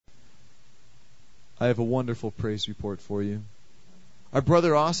I have a wonderful praise report for you. Our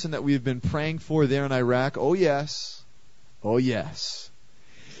brother Austin that we've been praying for there in Iraq, oh yes,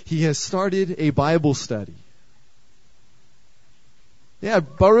 he has started a Bible study. Yeah,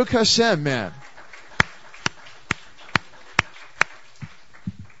 Baruch Hashem, man.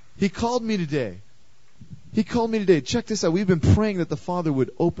 He called me today. Check this out. We've been praying that the Father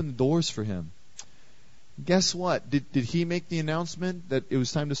would open the doors for him. Guess what? Did he make the announcement that it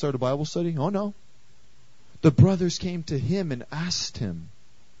was time to start a Bible study? Oh, no. The brothers came to him and asked him,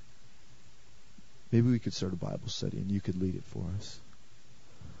 maybe we could start a Bible study and you could lead it for us.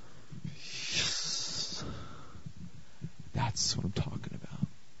 Yes. That's what I'm talking about.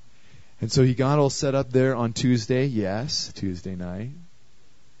 And so he got all set up there on Tuesday. Yes, Tuesday night.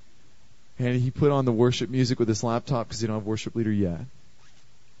 And he put on the worship music with his laptop because they don't have worship leader yet.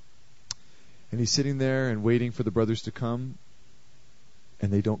 And he's sitting there and waiting for the brothers to come.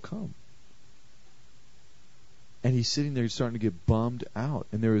 And they don't come. And he's sitting there starting to get bummed out.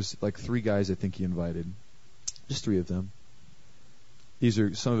 And there was like 3 guys I think he invited. Just 3 of them. These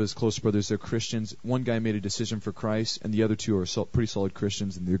are some of his close brothers. They're Christians. One guy made a decision for Christ. And the other 2 are pretty solid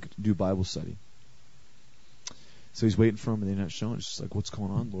Christians. And they're going to do Bible study. So he's waiting for him, and they're not showing. It's just like, what's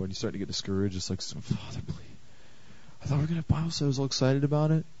going on, Lord? And he's starting to get discouraged. It's like, Father, please. I thought we were going to have Bible study. I was all excited about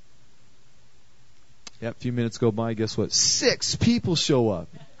it. Yeah, a few minutes go by. Guess what? 6 people show up.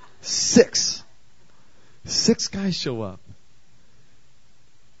 6 guys show up.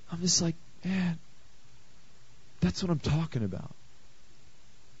 I'm just like, man, that's what I'm talking about.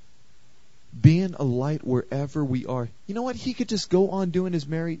 Being a light wherever we are. You know what? He could just go on doing his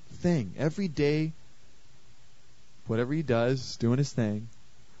merry thing every day. Whatever he does, doing his thing.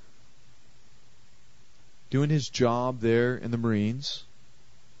 Doing his job there in the Marines.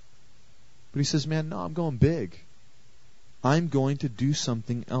 But he says, man, no, I'm going big. I'm going to do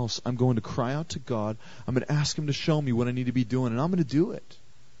something else. I'm going to cry out to God. I'm going to ask him to show me what I need to be doing, and I'm going to do it.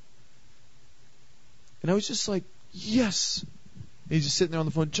 And I was just like, yes. And he's just sitting there on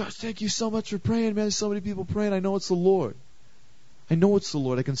the phone. Josh, thank you so much for praying, man. There's so many people praying. I know it's the Lord.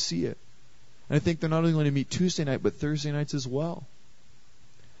 I can see it. And I think they're not only going to meet Tuesday night, but Thursday nights as well.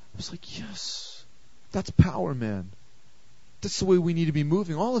 I was like, yes. That's power, man. That's the way we need to be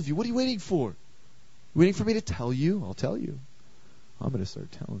moving. All of you, what are you waiting for? Waiting for me to tell you? I'll tell you. I'm going to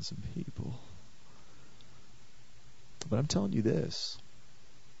start telling some people. But I'm telling you this.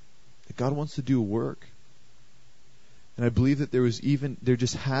 That God wants to do a work. And I believe that there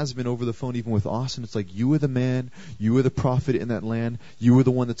just has been over the phone, even with Austin, it's like, you are the man, you are the prophet in that land, you are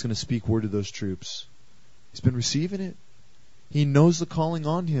the one that's going to speak word to those troops. He's been receiving it. He knows the calling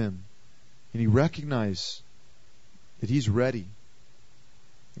on him. And he recognized that he's ready.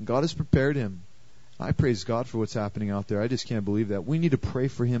 And God has prepared him. I praise God for what's happening out there. I just can't believe that. We need to pray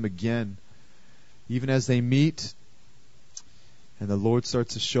for him again. Even as they meet, and the Lord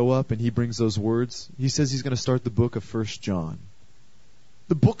starts to show up and he brings those words. He says he's going to start the book of 1 John.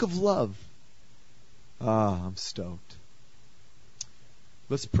 The book of love. I'm stoked.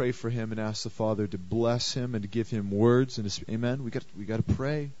 Let's pray for him and ask the Father to bless him and to give him words. And amen. We got to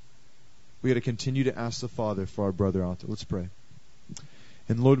pray. We got to continue to ask the Father for our brother out there. Let's pray.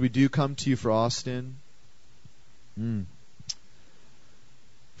 And Lord, we do come to you for Austin.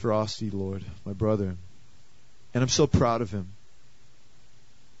 For Austin, Lord, my brother. And I'm so proud of him.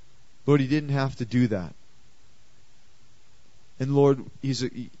 Lord, he didn't have to do that. And Lord,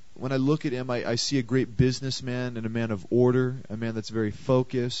 when I look at him, I see a great businessman and a man of order, a man that's very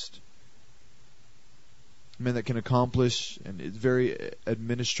focused, a man that can accomplish and is very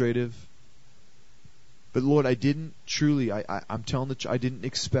administrative. But Lord, I didn't truly, I'm telling the truth, I didn't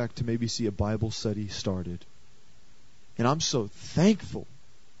expect to maybe see a Bible study started. And I'm so thankful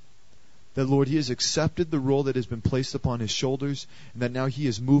that, Lord, he has accepted the role that has been placed upon his shoulders, and that now he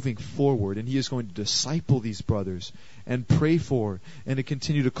is moving forward, and he is going to disciple these brothers and pray for and to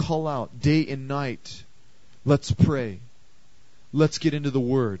continue to call out day and night. Let's pray. Let's get into the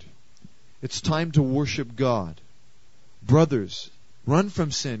Word. It's time to worship God. Brothers, run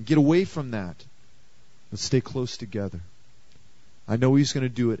from sin. Get away from that. Let's stay close together. I know he's going to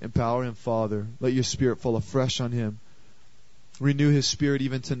do it. Empower him, Father. Let your Spirit fall afresh on him. Renew his spirit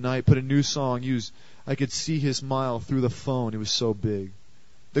even tonight. Put a new song. I could see his smile through the phone. It was so big.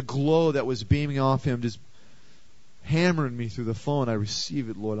 The glow that was beaming off him just hammering me through the phone. I receive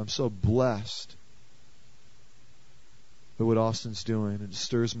it, Lord. I'm so blessed by what Austin's doing. It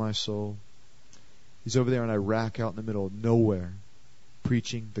stirs my soul. He's over there in Iraq, out in the middle of nowhere,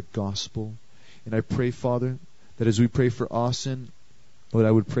 preaching the gospel. And I pray, Father, that as we pray for Austin, Lord,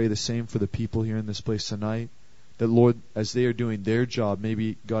 I would pray the same for the people here in this place tonight. That, Lord, as they are doing their job,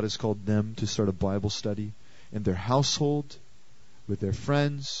 maybe God has called them to start a Bible study in their household, with their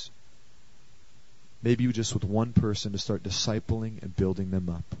friends, maybe just with one person to start discipling and building them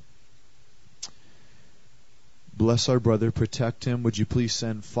up. Bless our brother, protect him. Would you please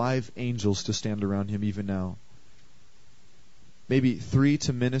send 5 angels to stand around him even now? Maybe 3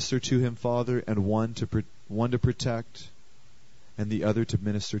 to minister to him, Father, and one to protect, and the other to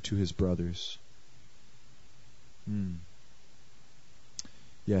minister to his brothers.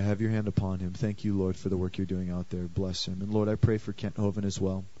 Yeah, have your hand upon him. Thank you, Lord, for the work you're doing out there. Bless him. And Lord, I pray for Kent Hovind as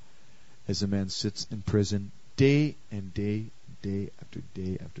well, as a man sits in prison day and day, day after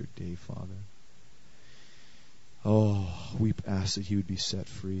day after day, Father. Oh, we ask that he would be set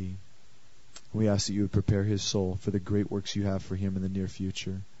free. We ask that you would prepare his soul for the great works you have for him in the near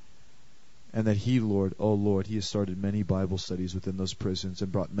future. And that he, Lord, oh Lord, he has started many Bible studies within those prisons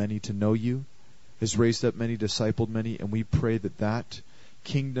and brought many to know you, has raised up many, discipled many, and we pray that that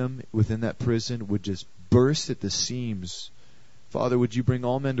kingdom within that prison would just burst at the seams. Father, would you bring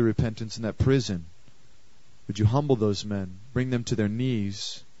all men to repentance in that prison? Would you humble those men, bring them to their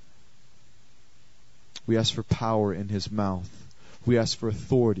knees? We ask for power in his mouth. We ask for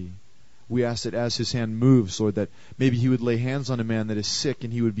authority. We ask that as his hand moves, Lord, that maybe he would lay hands on a man that is sick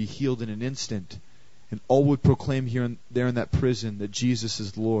and he would be healed in an instant. And all would proclaim here and there in that prison that Jesus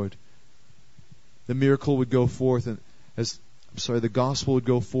is Lord. The miracle would go forth, and the gospel would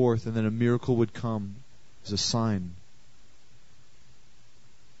go forth, and then a miracle would come as a sign.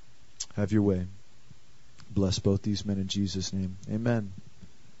 Have your way. Bless both these men in Jesus' name. Amen.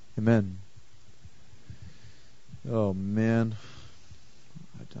 Amen. Oh, man.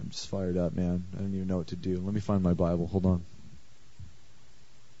 I'm just fired up, man. I don't even know what to do. Let me find my Bible. Hold on.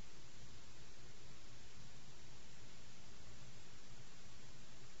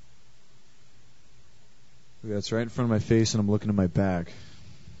 Okay, that's right in front of my face, and I'm looking at my back.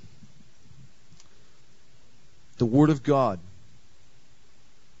 The Word of God.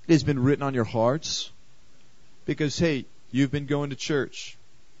 It has been written on your hearts because, hey, you've been going to church.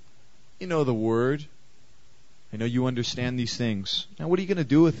 You know the Word. I know you understand these things. Now, what are you going to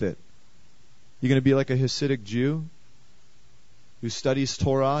do with it? You're going to be like a Hasidic Jew who studies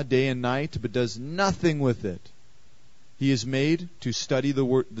Torah day and night but does nothing with it. He is made to study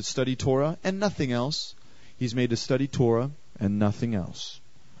the study Torah and nothing else. He's made to study Torah and nothing else.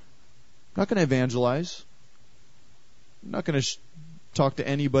 I'm not going to evangelize. I'm not going to talk to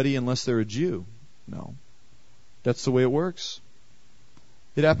anybody unless they're a Jew. No. That's the way it works.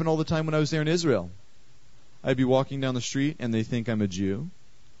 It happened all the time when I was there in Israel. I'd be walking down the street and they think I'm a Jew.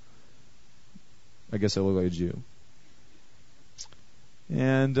 I guess I look like a Jew.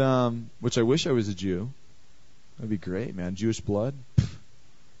 And, which I wish I was a Jew. That'd be great, man. Jewish blood.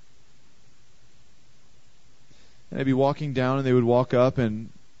 And I'd be walking down and they would walk up, and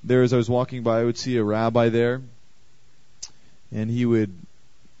there as I was walking by I would see a rabbi there. And he would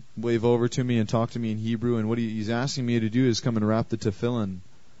wave over to me and talk to me in Hebrew, and what he's asking me to do is come and wrap the tefillin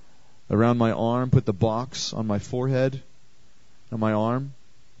around my arm, put the box on my forehead, on my arm,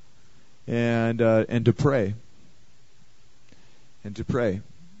 and to pray. And to pray.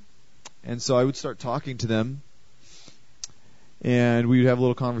 And so I would start talking to them, and we would have a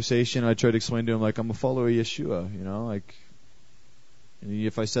little conversation. I'd try to explain to him, like, I'm a follower of Yeshua, you know, like, and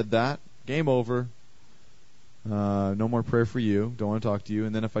if I said that, game over. No more prayer for you. Don't want to talk to you.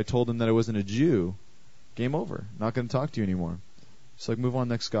 And then if I told him that I wasn't a Jew, game over. Not going to talk to you anymore. It's like, move on,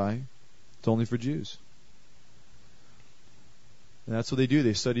 next guy. It's only for Jews. And that's what they do.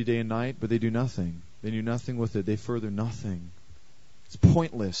 They study day and night, but they do nothing. They do nothing with it. They further nothing. It's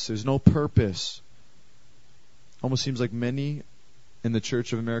pointless. There's no purpose. Almost seems like many in the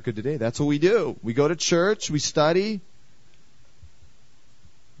Church of America today. That's what we do. We go to church, we study.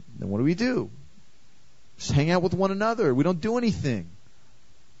 Then what do? Just hang out with one another. We don't do anything.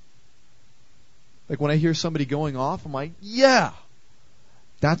 Like when I hear somebody going off, I'm like, yeah,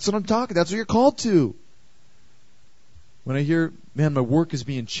 that's what I'm talking. That's what you're called to. When I hear, man, my work is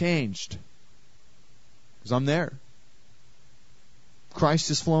being changed, because I'm there. Christ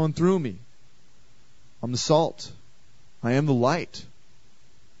is flowing through me. I'm the salt. I am the light.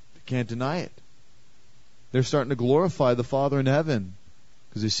 You can't deny it. They're starting to glorify the Father in heaven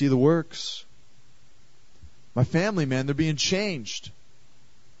because they see the works. My family, man, they're being changed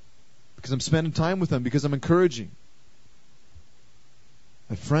because I'm spending time with them, because I'm encouraging.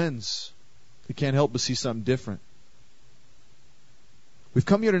 My friends, they can't help but see something different. We've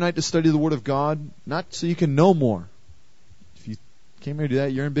come here tonight to study the Word of God, not so you can know more. If you came here to do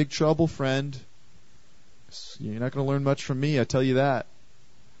that, you're in big trouble, friend. You're not going to learn much from me, I tell you that.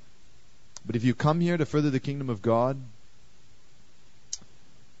 But if you come here to further the kingdom of God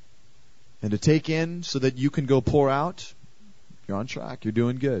and to take in so that you can go pour out, you're on track. You're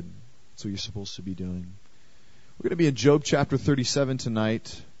doing good. That's what you're supposed to be doing. We're going to be in Job chapter 37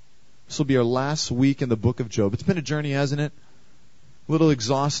 tonight. This will be our last week in the book of Job. It's been a journey, hasn't it? A little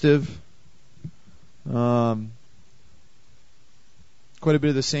exhaustive. Quite a bit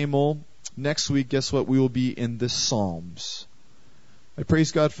of the same old. Next week, guess what? We will be in the Psalms. I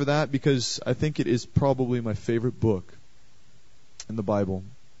praise God for that because I think it is probably my favorite book in the Bible.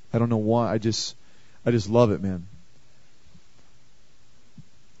 I don't know why. I just love it, man.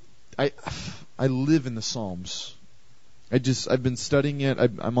 I live in the Psalms. I've been studying it.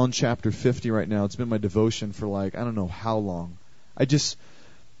 I'm on chapter 50 right now. It's been my devotion for I don't know how long.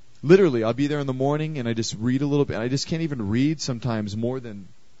 Literally, I'll be there in the morning and I just read a little bit. And I just can't even read sometimes more than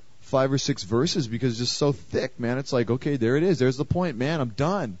 5 or 6 verses because it's just so thick, man. It's like, okay, there it is. There's the point, man. I'm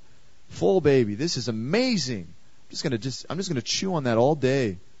done. Full, baby. This is amazing. I'm just gonna chew on that all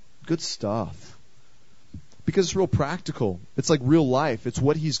day. Good stuff. Because it's real practical. It's like real life. It's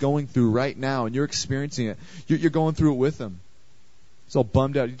what he's going through right now, and you're experiencing it. You're going through it with him. He's all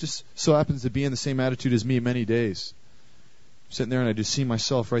bummed out. He just so happens to be in the same attitude as me many days. I'm sitting there and I just see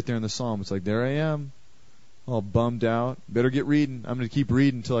myself right there in the psalm. It's like, there I am, all bummed out. Better get reading. I'm going to keep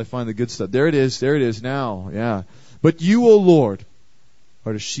reading until I find the good stuff. There it is. There it is now. Yeah. But you, O Lord,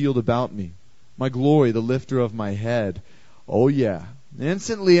 are the shield about me, my glory, the lifter of my head. Oh yeah.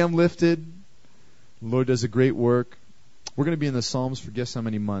 Instantly I'm lifted. The Lord does a great work. We're going to be in the Psalms for guess how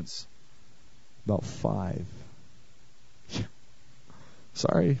many months? About 5.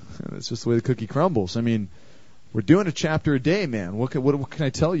 Sorry. That's just the way the cookie crumbles. I mean, we're doing a chapter a day, man. What can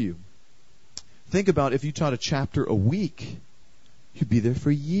I tell you? Think about if you taught a chapter a week. You'd be there for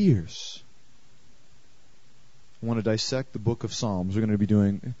years. I want to dissect the book of Psalms. We're going to be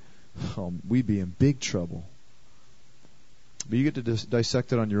doing... we'd be in big trouble. But you get to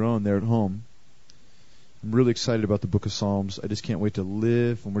dissect it on your own there at home. I'm really excited about the book of Psalms. I just can't wait to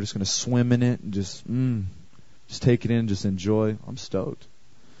live, and we're just going to swim in it and just take it in, just enjoy. I'm stoked.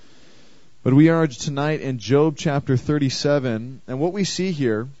 But we are tonight in Job chapter 37, and what we see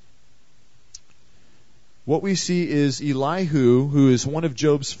here, is Elihu, who is one of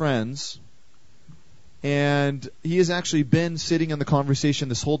Job's friends, and he has actually been sitting in the conversation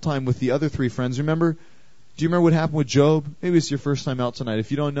this whole time with the other 3 friends. Do you remember what happened with Job? Maybe it's your first time out tonight. If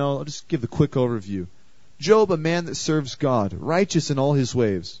you don't know, I'll just give the quick overview. Job, a man that serves God, righteous in all his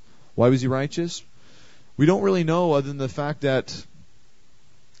ways. Why was he righteous? We don't really know other than the fact that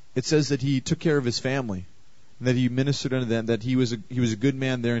it says that he took care of his family, and that he ministered unto them, that he was a good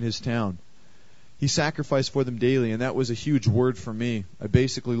man there in his town. He sacrificed for them daily, and that was a huge word for me. I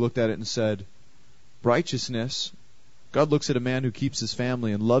basically looked at it and said, righteousness, God looks at a man who keeps his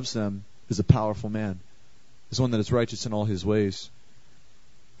family and loves them as a powerful man, as one that is righteous in all his ways.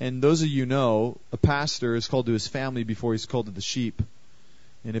 And those of you know, a pastor is called to his family before he's called to the sheep.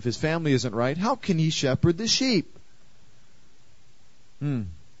 And if his family isn't right, how can he shepherd the sheep?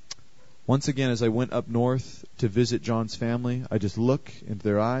 Once again, as I went up north to visit John's family, I just look into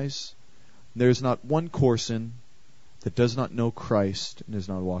their eyes. There's not one Corson that does not know Christ and is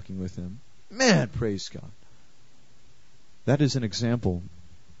not walking with him. Man, praise God. That is an example.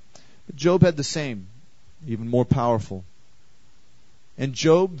 But Job had the same, even more powerful. And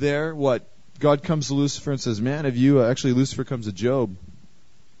Job there, God comes to Lucifer and says, man, Lucifer comes to Job.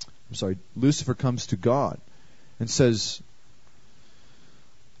 Lucifer comes to God and says,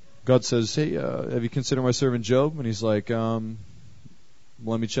 God says, hey, have you considered my servant Job? And he's like, let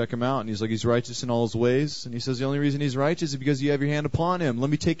me check him out. And he's like, he's righteous in all his ways. And he says, the only reason he's righteous is because you have your hand upon him.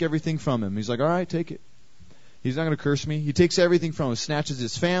 Let me take everything from him. He's like, all right, take it. He's not going to curse me. He takes everything from him, snatches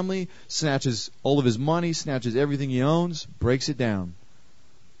his family, snatches all of his money, snatches everything he owns, breaks it down.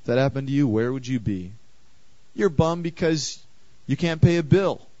 If that happened to you, where would you be? You're bummed because you can't pay a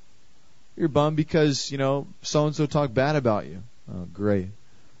bill. You're bummed because, so-and-so talked bad about you. Oh, great.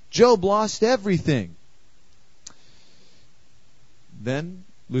 Job lost everything. Then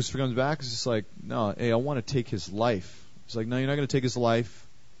Lucifer comes back. It's just like, no, hey, I want to take his life. He's like, no, you're not going to take his life.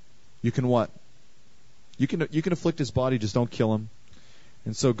 You can what? You can afflict his body, just don't kill him.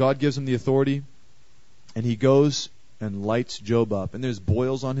 And so God gives him the authority, and he goes and lights Job up. And there's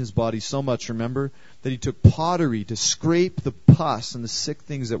boils on his body so much, remember, that he took pottery to scrape the pus and the sick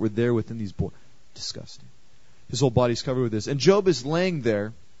things that were there within these boils. Disgusting. His whole body's covered with this. And Job is laying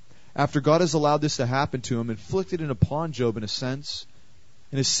there after God has allowed this to happen to him, inflicted it upon Job in a sense,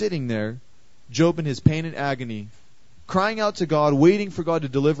 and is sitting there, Job in his pain and agony, crying out to God, waiting for God to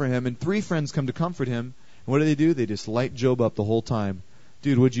deliver him, and 3 friends come to comfort him. And what do? They just light Job up the whole time.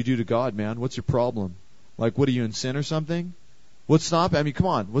 Dude, what'd you do to God, man? What's your problem? Like, what, are you in sin or something? What's stopping? I mean, come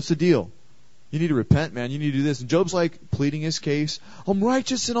on. What's the deal? You need to repent, man. You need to do this. And Job's like pleading his case. I'm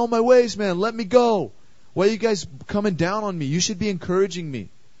righteous in all my ways, man. Let me go. Why are you guys coming down on me? You should be encouraging me.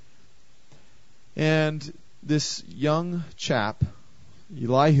 And this young chap,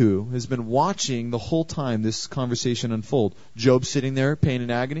 Elihu, has been watching the whole time this conversation unfold. Job sitting there, pain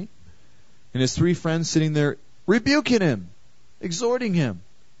and agony, and his 3 friends sitting there rebuking him, exhorting him.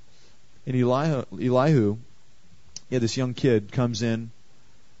 And Elihu, this young kid comes in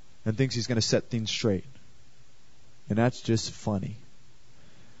and thinks he's going to set things straight. And that's just funny.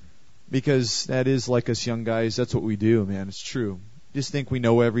 Because that is like us young guys, that's what we do, man. It's true. Just think we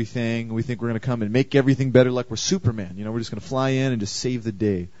know everything. We think we're going to come and make everything better like we're Superman. We're just going to fly in and just save the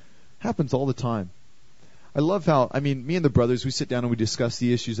day. Happens all the time. I love how, me and the brothers, we sit down and we discuss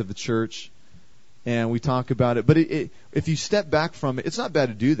the issues of the church. And we talk about it. But if you step back from it, it's not bad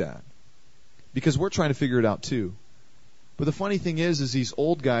to do that. Because we're trying to figure it out too. But the funny thing is these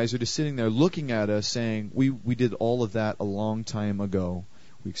old guys are just sitting there looking at us saying, we did all of that a long time ago.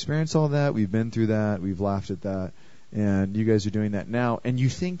 We experienced all that. We've been through that. We've laughed at that. And you guys are doing that now. And you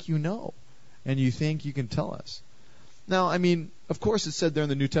think you know. And you think you can tell us. Now, of course it said there in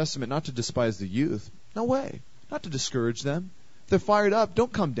the New Testament not to despise the youth. No way. Not to discourage them. If they're fired up,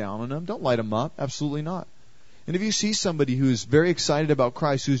 don't come down on them. Don't light them up. Absolutely not. And if you see somebody who's very excited about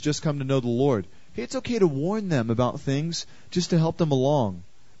Christ, who's just come to know the Lord, hey, it's okay to warn them about things just to help them along.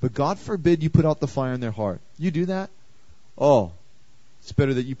 But God forbid you put out the fire in their heart. You do that? Oh, it's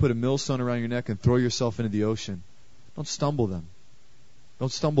better that you put a millstone around your neck and throw yourself into the ocean. Don't stumble them.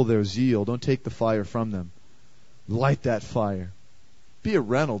 Don't stumble their zeal. Don't take the fire from them. Light that fire. Be a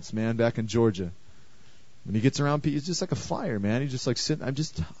Reynolds, man, back in Georgia. When he gets around people, he's just like a fire, man. He's just like sitting.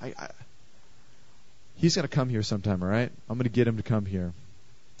 He's going to come here sometime, all right? I'm going to get him to come here.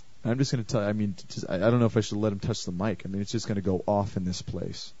 I'm just going to tell you, I don't know if I should let him touch the mic. It's just going to go off in this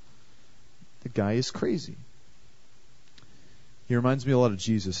place. The guy is crazy. He reminds me a lot of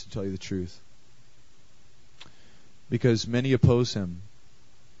Jesus, to tell you the truth. Because many oppose him.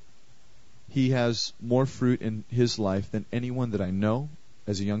 He has more fruit in his life than anyone that I know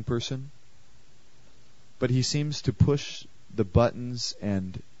as a young person. But he seems to push the buttons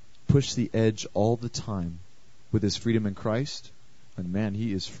and push the edge all the time with his freedom in Christ. And man,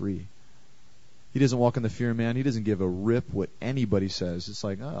 he is free. He doesn't walk in the fear of man. He doesn't give a rip what anybody says. It's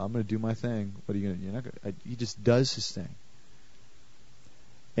like, I'm going to do my thing. What are you going to? You're not gonna, he just does his thing.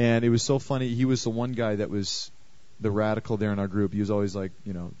 And it was so funny. He was the one guy that was the radical there in our group. He was always like,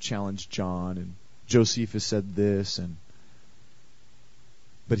 challenge John, and Josephus said this,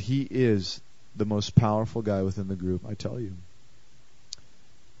 but he is the most powerful guy within the group, I tell you.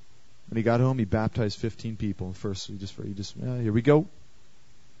 When he got home, he baptized 15 people. First, here we go.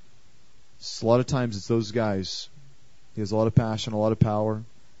 A lot of times it's those guys. He has a lot of passion, a lot of power,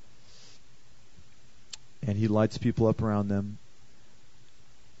 and he lights people up around them.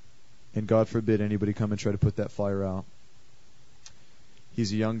 And God forbid anybody come and try to put that fire out.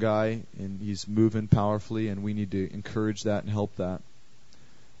 He's a young guy, and he's moving powerfully, and we need to encourage that and help that.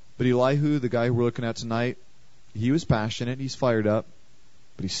 But Elihu, the guy we're looking at tonight, he was passionate, he's fired up,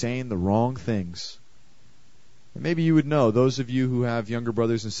 but he's saying the wrong things. And maybe you would know, those of you who have younger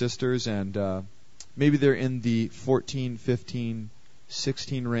brothers and sisters, and maybe they're in the 14, 15,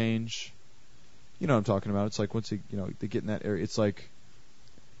 16 range. You know what I'm talking about. It's like once they get in that area, it's like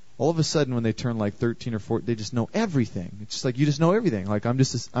all of a sudden when they turn like 13 or 14, they just know everything. It's just like you just know everything. Like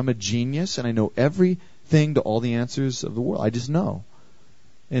I'm a genius and I know everything to all the answers of the world. I just know.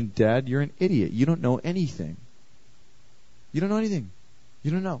 And Dad, you're an idiot. You don't know anything. You don't know anything.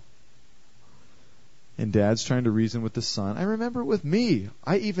 You don't know. And Dad's trying to reason with the son. I remember with me.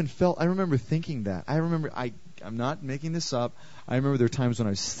 I remember thinking that. I'm not making this up. I remember there were times when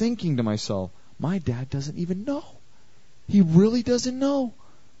I was thinking to myself, my dad doesn't even know. He really doesn't know.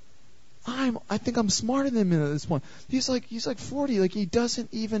 I think I'm smarter than him at this point. He's like 40. Like he doesn't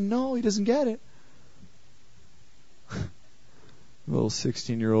even know. He doesn't get it. Little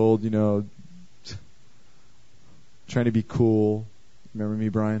 16-year-old, trying to be cool. Remember me,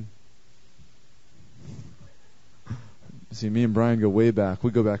 Brian? See, me and Brian go way back.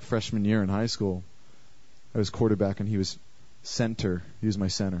 We go back freshman year in high school. I was quarterback and he was center. He was my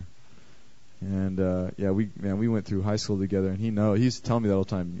center. And we went through high school together, and he used to tell me that all the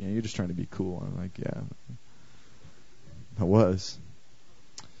time. Yeah, you're just trying to be cool. I'm like, yeah, I was.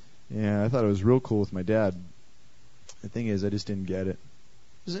 Yeah, I thought it was real cool with my dad. The thing is, I just didn't get it.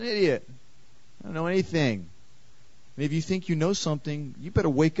 I was an idiot. I don't know anything. And if you think you know something, you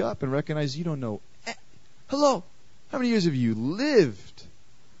better wake up and recognize you don't know. Hello, how many years have you lived?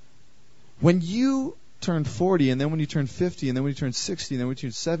 When you turn 40, and then when you turn 50, and then when you turn 60, and then when you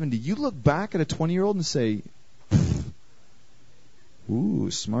turn 70, you look back at a 20-year-old and say,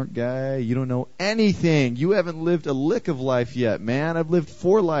 ooh, smart guy, you don't know anything. You haven't lived a lick of life yet, man. I've lived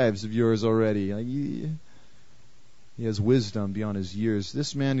 4 lives of yours already. He has wisdom beyond his years.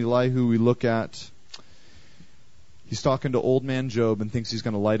 This man, Elihu, we look at, he's talking to old man Job and thinks he's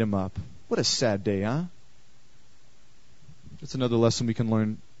going to light him up. What a sad day, huh? That's another lesson we can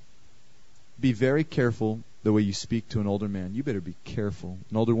learn. Be very careful the way you speak to an older man. You better be careful.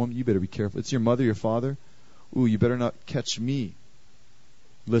 An older woman, you better be careful. It's your mother, your father. Ooh, you better not catch me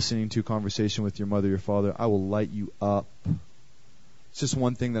listening to a conversation with your mother, your father. I will light you up. It's just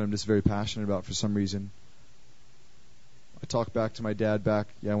one thing that I'm just very passionate about for some reason. I talk back to my dad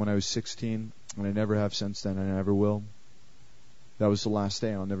when I was 16, and I never have since then, and I never will. That was the last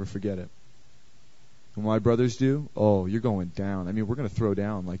day. I'll never forget it. When my brothers do, oh, you're going down. I mean, we're going to throw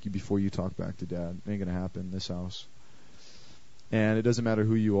down like you before you talk back to dad. It ain't going to happen in this house. And it doesn't matter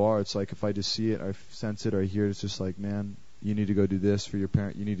who you are. It's like if I just see it, I sense it, or I hear it, it's just like, man, you need to go do this for your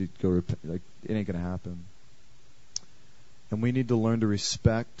parent. You need to go like it ain't going to happen. And we need to learn to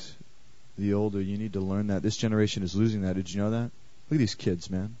respect the older. You need to learn that. This generation is losing that. Did you know that? Look at these kids,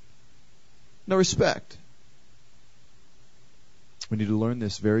 man. No respect. We need to learn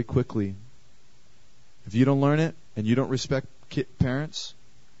this very quickly. If you don't learn it and you don't respect parents,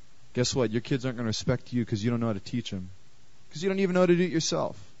 guess what? Your kids aren't going to respect you because you don't know how to teach them. Because you don't even know how to do it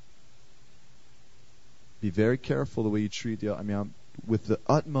yourself. Be very careful the way you treat the. With the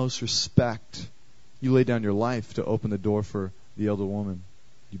utmost respect, you lay down your life to open the door for the elder woman.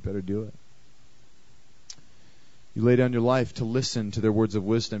 You better do it. You lay down your life to listen to their words of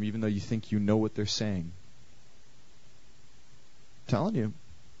wisdom, even though you think you know what they're saying. I'm telling you.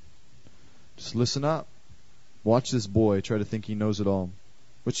 Just listen up. Watch this boy try to think he knows it all.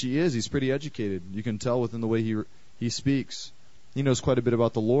 Which he is. He's pretty educated. You can tell within the way he speaks. He knows quite a bit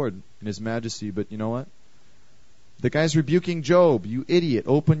about the Lord and His majesty. But you know what? The guy's rebuking Job. You idiot.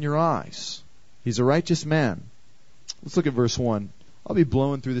 Open your eyes. He's a righteous man. Let's look at verse 1. I'll be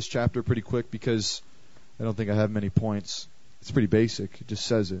blowing through this chapter pretty quick because I don't think I have many points. It's pretty basic. It just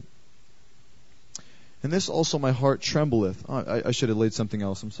says it. And this also my heart trembleth. I should have laid something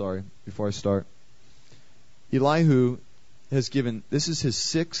else. I'm sorry. Before I start. Elihu has given, this is his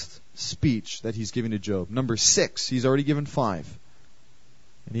 6th speech that he's giving to Job. Number 6. He's already given 5.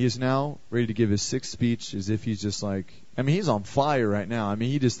 And he is now ready to give his 6th speech as if he's just like, he's on fire right now.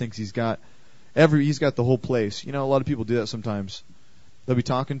 He just thinks he's got the whole place. You know, a lot of people do that sometimes. They'll be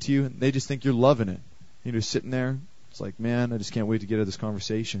talking to you and they just think you're loving it. You're just sitting there. It's like, man, I just can't wait to get out of this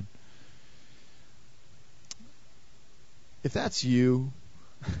conversation. If that's you,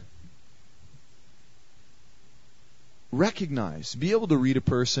 recognize, be able to read a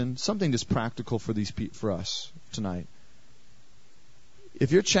person, something that's practical for us tonight.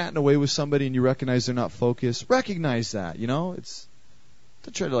 If you're chatting away with somebody and you recognize they're not focused, recognize that. You know, it's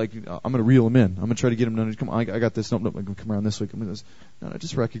don't try to I'm going to reel them in. I'm going to try to get them to come on. I got this. Nope, I'm going to come around this way. No,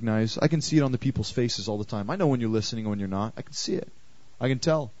 just recognize. I can see it on the people's faces all the time. I know when you're listening and when you're not. I can see it. I can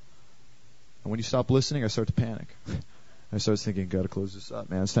tell. And when you stop listening, I start to panic. I start thinking, got to close this up,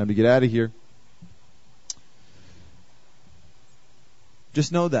 man. It's time to get out of here.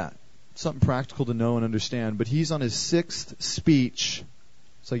 Just know that. It's something practical to know and understand. But he's on his 6th speech.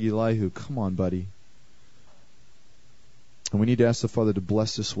 It's like Elihu. Come on, buddy. And we need to ask the Father to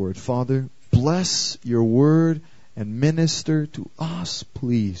bless this word. Father, bless your word and minister to us,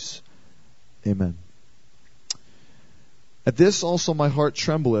 please. Amen. At this also my heart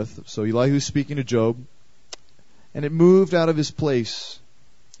trembleth. So Elihu's speaking to Job. And it moved out of his place.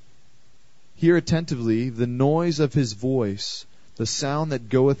 Hear attentively the noise of his voice, the sound that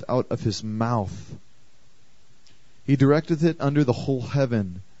goeth out of his mouth. He directeth it under the whole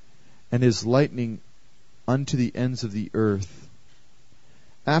heaven, and his lightning unto the ends of the earth.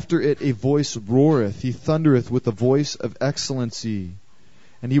 After it a voice roareth, he thundereth with the voice of excellency,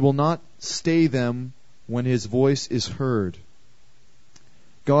 and he will not stay them when his voice is heard.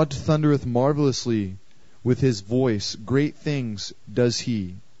 God thundereth marvelously with his voice, great things does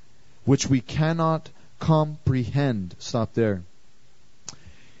he, which we cannot comprehend. Stop there.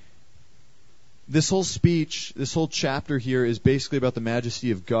 This whole speech, this whole chapter here is basically about the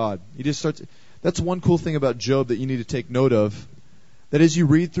majesty of God. He just starts. That's one cool thing about Job that you need to take note of. That as you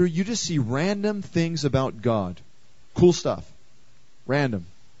read through, you just see random things about God. Cool stuff. Random.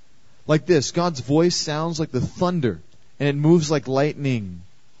 Like this, God's voice sounds like the thunder, and it moves like lightning.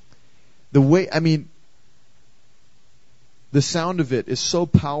 The way, the sound of it is so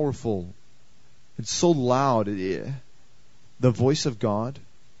powerful. It's so loud. The voice of God.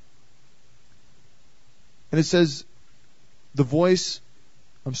 And it says,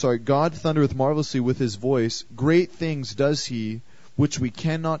 God thundereth marvelously with his voice. Great things does he, which we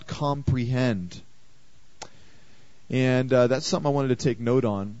cannot comprehend. And that's something I wanted to take note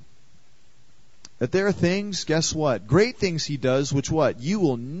on. That there are things, guess what? Great things he does, which what? You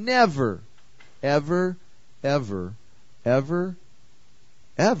will never, ever, ever, ever,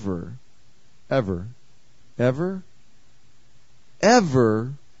 ever, ever, ever,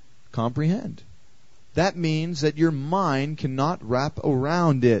 ever comprehend. That means that your mind cannot wrap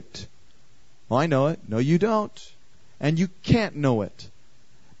around it. Well, I know it. No, you don't. And you can't know it.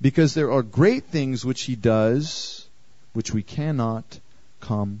 Because there are great things which he does, which we cannot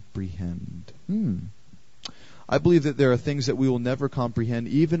comprehend. I believe that there are things that we will never comprehend,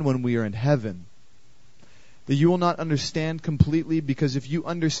 even when we are in heaven. That you will not understand completely, because if you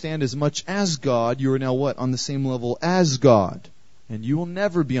understand as much as God, you are now what? On the same level as God. And you will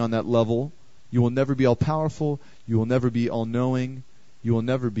never be on that level. You will never be all-powerful. You will never be all-knowing. You will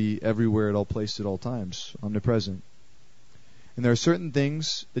never be everywhere at all places at all times, omnipresent. And there are certain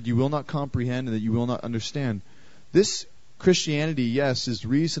things that you will not comprehend and that you will not understand. This Christianity, yes, is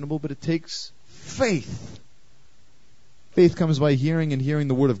reasonable, but it takes faith. Faith comes by hearing, and hearing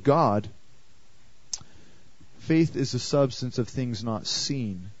the Word of God. Faith is the substance of things not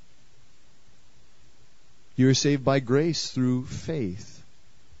seen. You are saved by grace through faith.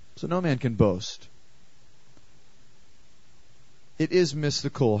 So no man can boast. It is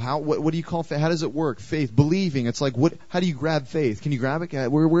mystical. What do you call faith? How does it work? Faith, believing. It's like, how do you grab faith? Can you grab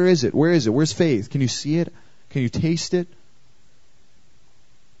it? Where is it? Where is it? Where's faith? Can you see it? Can you taste it?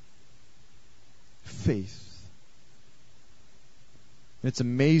 Faith. It's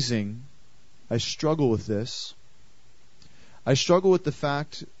amazing. I struggle with this. I struggle with the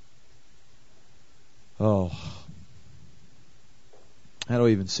fact, how do I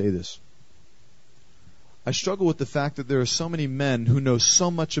even say this? I struggle with the fact that there are so many men who know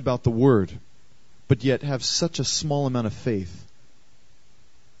so much about the Word, but yet have such a small amount of faith.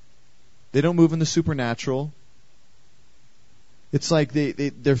 They don't move in the supernatural. It's like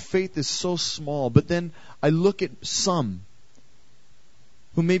their faith is so small. But then I look at some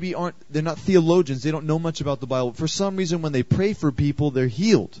who maybe they're not theologians, they don't know much about the Bible. For some reason, when they pray for people, they're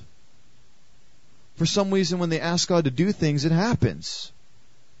healed. For some reason, when they ask God to do things, it happens.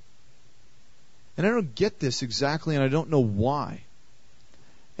 And I don't get this exactly, and I don't know why.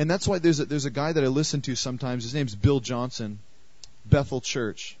 And that's why there's a guy that I listen to sometimes. His name's Bill Johnson, Bethel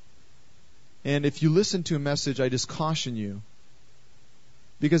Church. And if you listen to a message, I just caution you.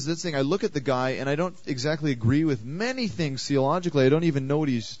 Because this thing, I look at the guy, and I don't exactly agree with many things theologically. I don't even know what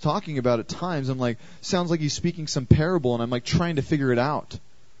he's talking about at times. I'm like, sounds like he's speaking some parable, and I'm like trying to figure it out.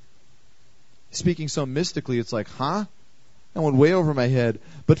 Speaking so mystically, it's like, huh? That went way over my head.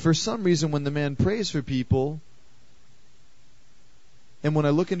 But for some reason, when the man prays for people, and when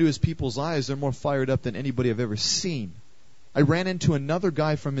I look into his people's eyes, they're more fired up than anybody I've ever seen. I ran into another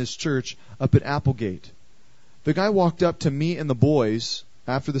guy from his church up at Applegate. The guy walked up to me and the boys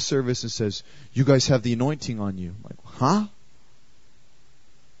after the service and says, "You guys have the anointing on you." I'm like, huh?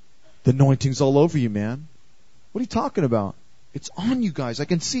 The anointing's all over you, man. What are you talking about? It's on you guys. I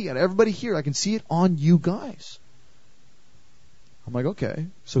can see it. Everybody here, I can see it on you guys. I'm like, okay.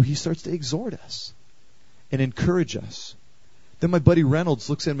 So he starts to exhort us and encourage us. Then my buddy Reynolds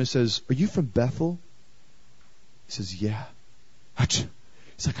looks at him and says, "Are you from Bethel?" He says, "Yeah."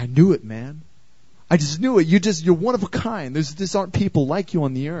 He's like, "I knew it, man. I just knew it. You're one of a kind. There aren't people like you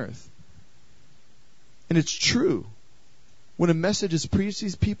on the earth." And it's true. When a message is preached,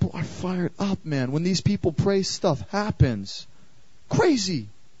 these people are fired up, man. When these people pray, stuff happens. Crazy.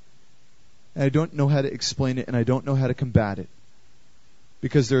 And I don't know how to explain it, and I don't know how to combat it.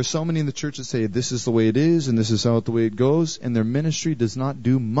 Because there are so many in the church that say, this is the way it is, and this is how the way it goes, and their ministry does not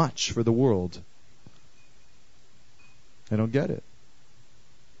do much for the world. I don't get it.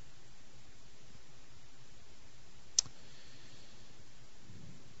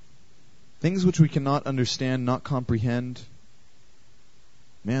 Things which we cannot understand, not comprehend.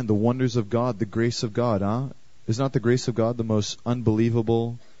 Man, the wonders of God, the grace of God, huh? Is not the grace of God the most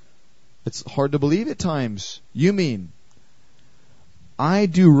unbelievable? It's hard to believe at times. You mean, I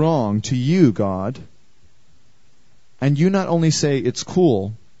do wrong to you, God, and you not only say it's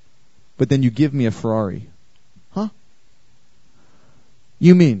cool, but then you give me a Ferrari. Huh?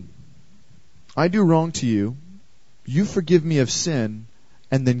 You mean, I do wrong to you, you forgive me of sin,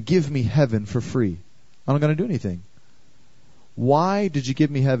 and then give me heaven for free. I'm not going to do anything. Why did you give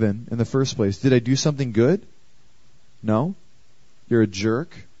me heaven in the first place? Did I do something good? No. You're a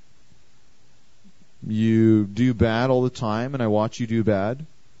jerk. You do bad all the time, and I watch you do bad.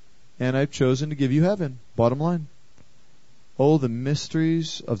 and I've chosen to give you heaven. Bottom line. Oh, the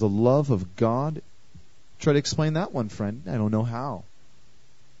mysteries of the love of God. Try to explain that one, friend. I don't know how.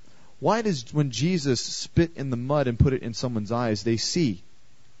 Why does, when Jesus spit in the mud and put it in someone's eyes, they see?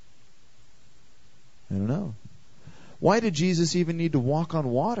 I don't know. Why did Jesus even need to walk on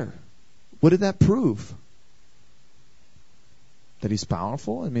water? What did that prove? That he's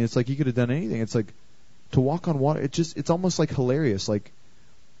powerful? I mean, it's like he could have done anything. It's like, to walk on water, it's almost like hilarious. Like,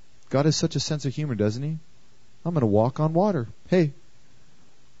 God has such a sense of humor, doesn't he? I'm going to walk on water. Hey,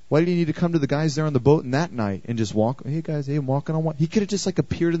 why did he need to come to the guys there on the boat in that night and just walk? Hey guys, hey, I'm walking on water. He could have just like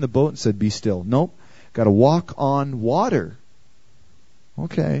appeared in the boat and said, be still. Nope. Got to walk on water.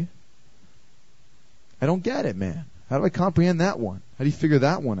 Okay. I don't get it, man. How do I comprehend that one? How do you figure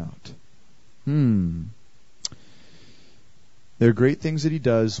that one out? There are great things that he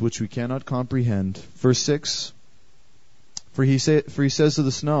does which we cannot comprehend. Verse 6, For he says to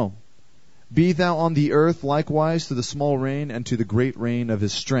the snow, Be thou on the earth likewise to the small rain and to the great rain of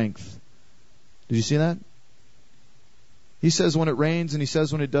his strength. Did you see that? He says when it rains and he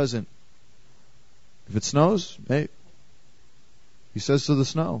says when it doesn't. If it snows, hey, he says to the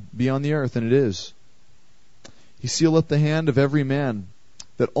snow, Be on the earth, and it is. He sealeth the hand of every man,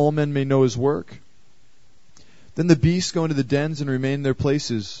 that all men may know his work. Then the beasts go into the dens and remain in their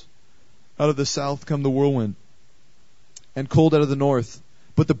places. Out of the south come the whirlwind, and cold out of the north.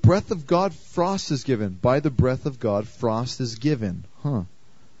 But the breath of God frost is given. By the breath of God frost is given. And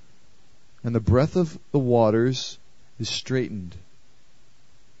the breath of the waters is straightened.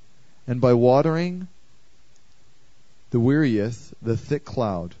 And by watering the wearieth the thick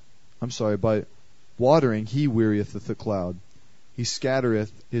cloud. By watering he wearieth the thick cloud. He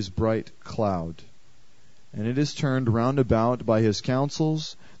scattereth his bright cloud. And it is turned round about by his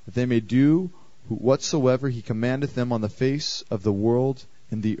counsels, that they may do whatsoever he commandeth them on the face of the world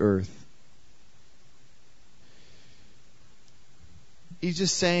and the earth. He's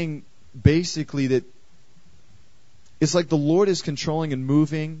just saying basically that it's like the Lord is controlling and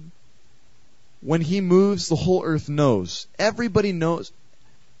moving. When he moves, the whole earth knows. Everybody knows.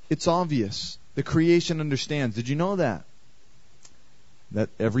 It's obvious. The creation understands. Did you know that? That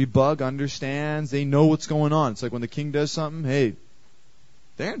every bug understands. They know what's going on. It's like when the king does something, hey,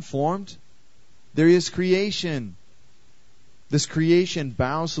 they're informed. There is creation. This creation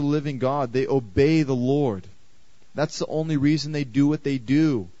bows to the living God. They obey the Lord. That's the only reason they do what they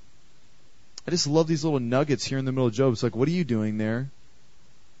do. I just love these little nuggets here in the middle of Job. It's like, what are you doing there?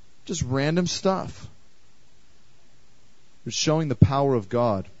 Just random stuff. It's showing the power of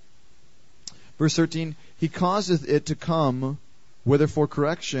God. Verse 13, He causeth it to come, whether for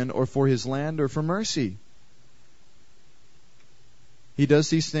correction or for his land or for mercy. He does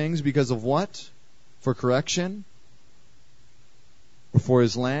these things because of what? For correction? Or for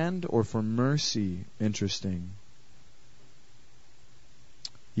his land or for mercy? Interesting.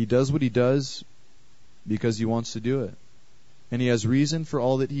 He does what he does because he wants to do it. And he has reason for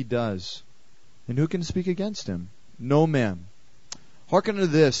all that he does. And who can speak against him? No man. Hearken unto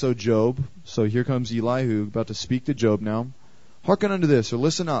this, O Job. So here comes Elihu about to speak to Job now. Hearken unto this, or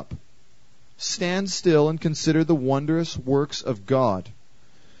listen up. Stand still and consider the wondrous works of God.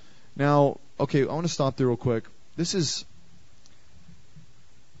 Now, okay, I want to stop there real quick. This is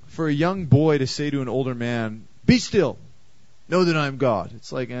for a young boy to say to an older man, be still. Know that I am God.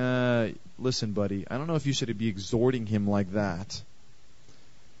 It's like, listen, buddy, I don't know if you should be exhorting him like that.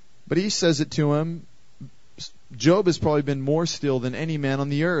 But he says it to him. Job has probably been more still than any man on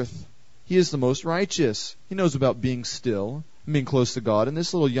the earth. He is the most righteous. He knows about being still, being close to God. And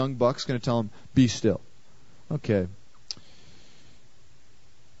this little young buck's going to tell him, be still. Okay.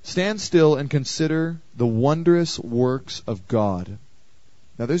 Stand still and consider the wondrous works of God.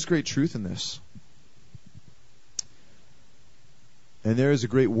 Now there's great truth in this. And there is a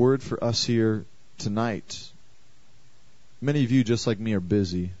great word for us here tonight. Many of you, just like me, are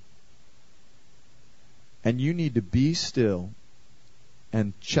busy. And you need to be still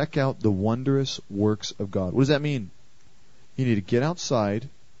and check out the wondrous works of God. What does that mean? You need to get outside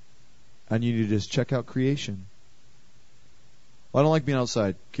and you need to just check out creation. Well, I don't like being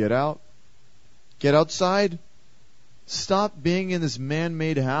outside. Get out. Get outside. Stop being in this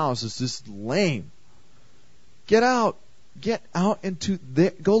man-made house. It's just lame. Get out. Get out into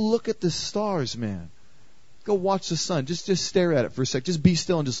there. Go look at the stars, man. Go watch the sun. Just stare at it for a sec. Just be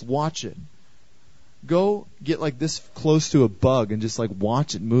still and just watch it. Go get like this close to a bug and just like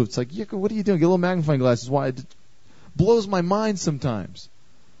watch it move. It's like, yeah, what are you doing? Get a little magnifying glasses. Why? It blows my mind sometimes.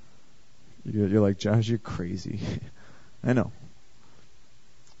 You're like, Josh, you're crazy. I know.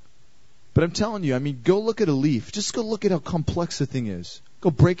 But I'm telling you, I mean, go look at a leaf. Just go look at how complex the thing is. Go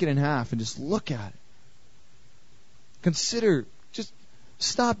break it in half and just look at it. Consider, just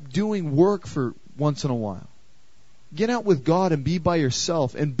stop doing work for once in a while. Get out with God and be by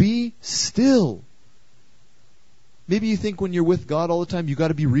yourself and be still. Maybe you think when you're with God all the time, you got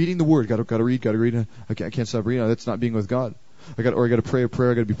to be reading the Word. Got to read. I can't stop reading. That's not being with God. I got to pray a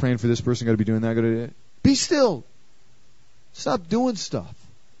prayer. I got to be praying for this person. Got to be doing that. Be still. Stop doing stuff.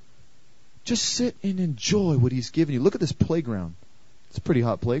 Just sit and enjoy what He's given you. Look at this playground. It's a pretty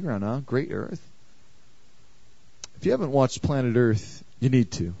hot playground, huh? Great Earth. If you haven't watched Planet Earth, you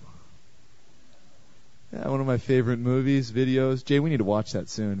need to. Yeah, one of my favorite movies, videos. Jay, we need to watch that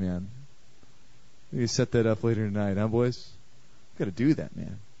soon, man. We need to set that up later tonight, huh, boys? Got to do that,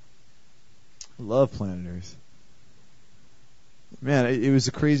 man. I love Planet Earth. Man, it was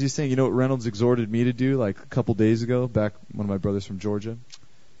the craziest thing. You know what Reynolds exhorted me to do like a couple days ago? Back, one of my brothers from Georgia.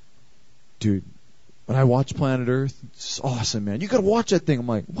 Dude, when I watch Planet Earth, it's awesome, man. You got to watch that thing. I'm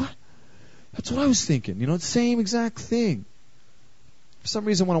like, what? That's what I was thinking. You know, the same exact thing. For some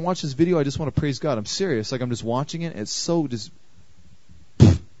reason, when I watch this video, I just want to praise God. I'm serious. Like, I'm just watching it. It's so just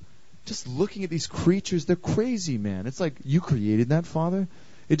looking at these creatures. They're crazy, man. It's like, you created that, Father?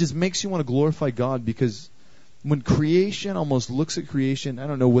 It just makes you want to glorify God, because when creation almost looks at creation, I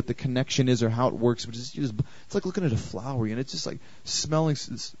don't know what the connection is or how it works, but it's like looking at a flower, and it's just like smelling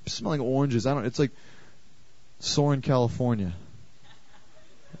oranges. It's like Soarin', California,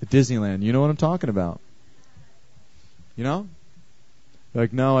 at Disneyland. You know what I'm talking about? You know?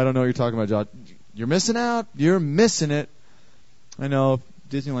 Like, no, I don't know what you're talking about, John. You're missing out. You're missing it. I know.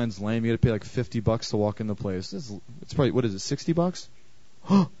 Disneyland's lame. You got to pay like $50 to walk in the place. It's probably, what is it,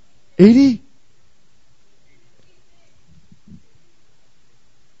 $60? 80?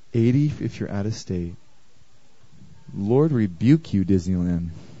 80 if you're out of state. Lord rebuke you,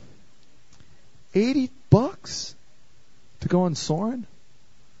 Disneyland. $80 to go on Soarin'?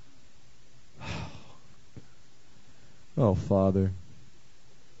 Oh, Father.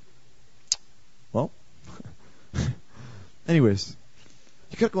 Well, anyways,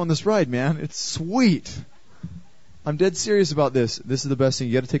 you gotta go on this ride, man. It's sweet. I'm dead serious about this. This is the best thing.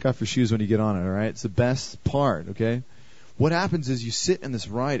 You gotta take off your shoes when you get on it, alright? It's the best part, okay? What happens is you sit in this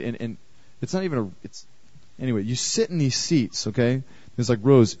ride, and it's not even anyway, you sit in these seats, okay? There's like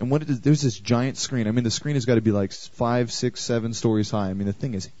rows, and what it is, there's this giant screen. I mean, the screen has got to be like 5, 6, 7 stories high. I mean, the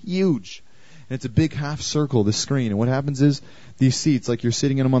thing is huge. And it's a big half circle, this screen. And what happens is, these seats, like you're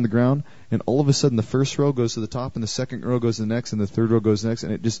sitting in them on the ground, and all of a sudden the first row goes to the top, and the second row goes to the next, and the third row goes to the next,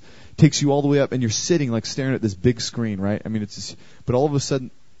 and it just takes you all the way up, and you're sitting like staring at this big screen, right? I mean, it's just, but all of a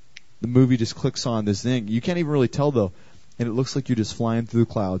sudden, the movie just clicks on this thing. You can't even really tell, though. And it looks like you're just flying through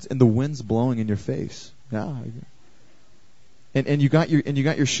the clouds, and the wind's blowing in your face. Yeah. And you got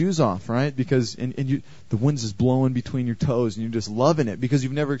your shoes off, right? Because the wind's just blowing between your toes, and you're just loving it because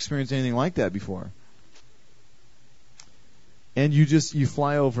you've never experienced anything like that before. And you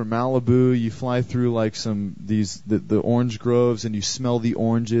fly over Malibu, you fly through like the orange groves, and you smell the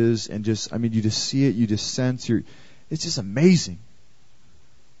oranges, and you just see it, you just sense it's just amazing.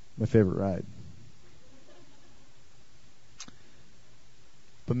 My favorite ride.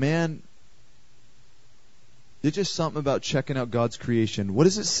 But man, there's just something about checking out God's creation. What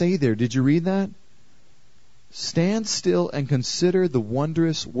does it say there? Did you read that? Stand still and consider the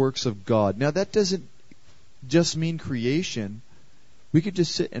wondrous works of God. Now that doesn't just mean creation. We could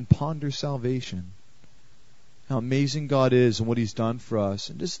just sit and ponder salvation. How amazing God is and what He's done for us.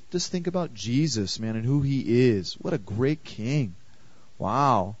 And just think about Jesus, man, and who He is. What a great King.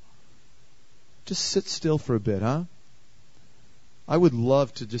 Wow. Just sit still for a bit, huh? I would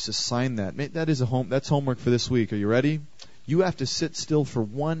love to just assign that. That's homework for this week. Are you ready? You have to sit still for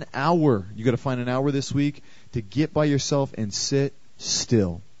 1 hour. You got to find an hour this week to get by yourself and sit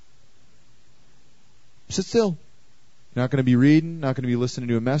still. Sit still. You're not going to be reading, not going to be listening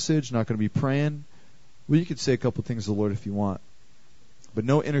to a message, not going to be praying. Well, you could say a couple things to the Lord if you want. But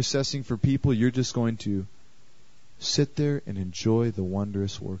no intercessing for people. You're just going to sit there and enjoy the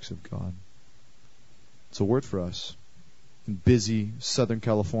wondrous works of God. It's a word for us. In busy Southern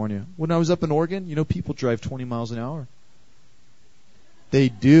California. When I was up in Oregon, people drive 20 miles an hour. They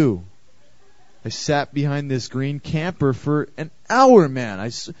do. I sat behind this green camper for an hour, man.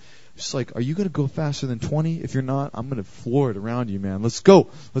 It's like, are you going to go faster than 20? If you're not, I'm going to floor it around you, man. Let's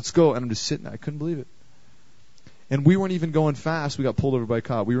go. And I'm just sitting there. I couldn't believe it. And we weren't even going fast. We got pulled over by a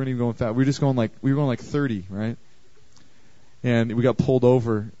cop. We weren't even going fast. We were going like 30, right? And we got pulled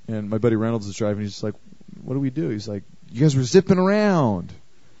over, and my buddy Reynolds is driving. He's just like, what do we do? He's like, you guys were zipping around.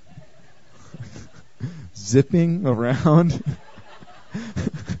 Zipping around?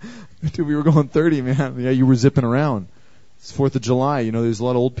 Dude, we were going 30, man. Yeah, you were zipping around. It's 4th of July. There's a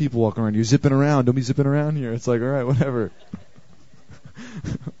lot of old people walking around. You're zipping around. Don't be zipping around here. It's like, all right, whatever.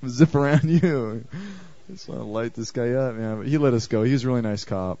 Zip around you. I just want to light this guy up, man. But he let us go. He was a really nice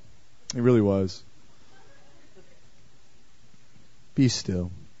cop. He really was. Be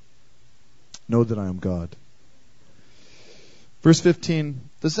still. Know that I am God. Verse 15.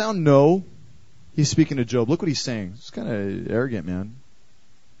 Does thou know? He's speaking to Job. Look what he's saying. It's kind of arrogant, man.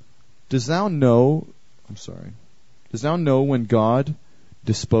 Does thou know when God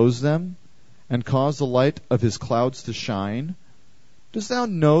disposed them and caused the light of his clouds to shine? Does thou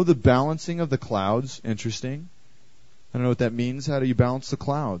know the balancing of the clouds? Interesting. I don't know what that means. How do you balance the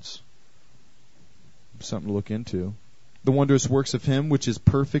clouds? Something to look into. The wondrous works of him which is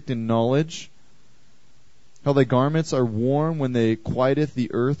perfect in knowledge. How thy garments are warm when they quieteth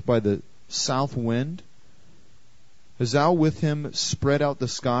the earth by the south wind. Hast thou with him spread out the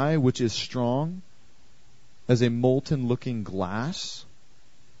sky which is strong as a molten looking glass?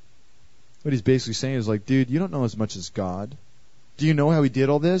 What he's basically saying is like, dude, you don't know as much as God. Do you know how he did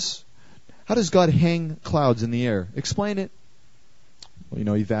all this? How does God hang clouds in the air? Explain it.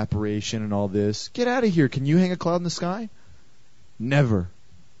 Well, evaporation and all this. Get out of here. Can you hang a cloud in the sky? Never.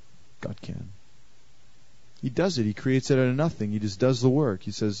 God can. He does it. He creates it out of nothing. He just does the work.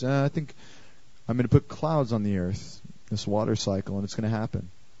 He says, I think I'm going to put clouds on the earth, this water cycle, and it's going to happen.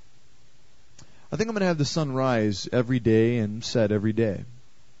 I think I'm going to have the sun rise every day and set every day.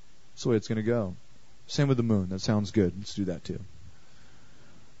 That's the way it's going to go. Same with the moon. That sounds good. Let's do that too.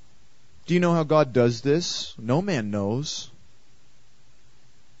 Do you know how God does this? No man knows.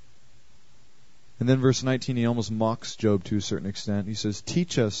 And then verse 19, he almost mocks Job to a certain extent. He says,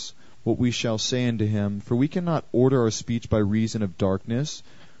 teach us what we shall say unto him, for we cannot order our speech by reason of darkness.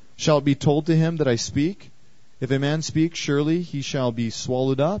 Shall it be told to him that I speak? If a man speak, surely he shall be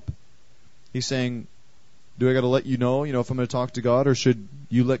swallowed up. He's saying, do I got to let you know, if I'm going to talk to God, or should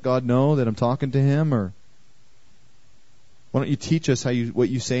you let God know that I'm talking to him? Or why don't you teach us what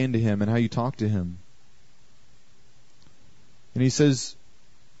you say unto him and how you talk to him? And he says,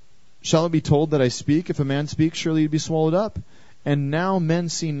 shall it be told that I speak? If a man speak, surely he'd be swallowed up. And now men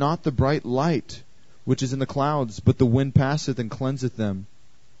see not the bright light which is in the clouds, but the wind passeth and cleanseth them.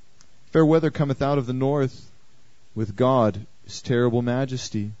 Fair weather cometh out of the north. With God is terrible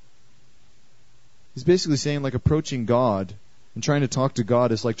majesty. He's basically saying, like, approaching God and trying to talk to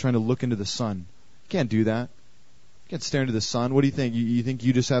God is like trying to look into the sun. You can't do that. You can't stare into the sun. What do you think? You think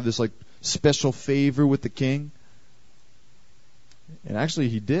you just have this like special favor with the king? And actually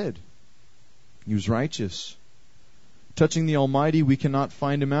he did. He was righteous. Touching the Almighty, we cannot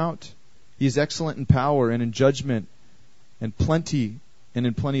find him out. He is excellent in power and in judgment and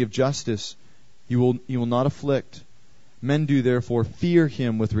in plenty of justice. He will not afflict. Men do therefore fear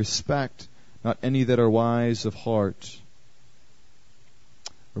him with respect, not any that are wise of heart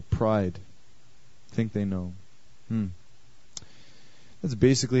or pride, think they know. That's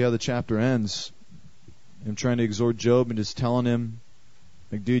basically how the chapter ends. I'm trying to exhort Job and just telling him,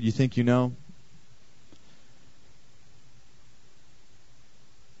 like, dude, you think you know?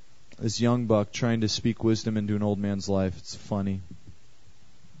 This young buck trying to speak wisdom into an old man's life. It's funny.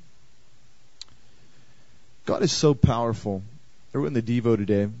 God is so powerful. I wrote in the Devo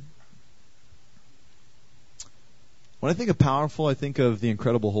today. When I think of powerful, I think of the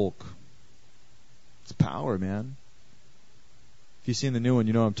Incredible Hulk. It's power, man. If you've seen the new one,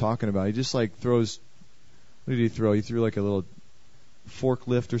 you know what I'm talking about. He just like throws. What did he throw? He threw like a little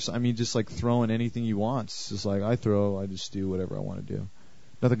forklift or something. I mean, just like throwing anything he wants. It's just like, I just do whatever I want to do.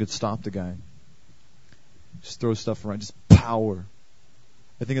 Nothing could stop the guy. Just throw stuff around. Just power.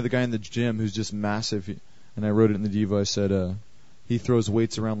 I think of the guy in the gym who's just massive. And I wrote it in the Devo. I said, he throws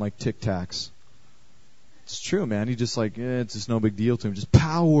weights around like Tic Tacs. It's true, man. He just like, it's just no big deal to him. Just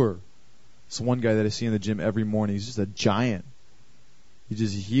power. It's one guy that I see in the gym every morning. He's just a giant. He's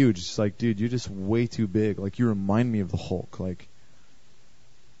just huge. It's like, dude, you're just way too big. Like, you remind me of the Hulk. Like,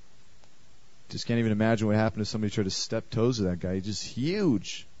 just can't even imagine what happened if somebody tried to step toes with that guy. He's just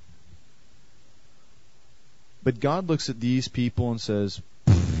huge. But God looks at these people and says,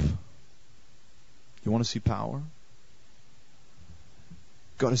 you want to see power?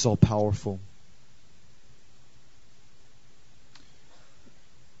 God is all powerful.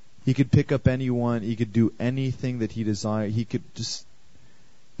 He could pick up anyone. He could do anything that he desired. He could just,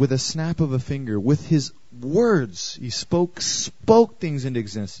 with a snap of a finger, with his words, he spoke things into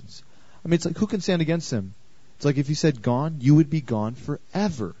existence. I mean, it's like, who can stand against him? It's like if he said gone, you would be gone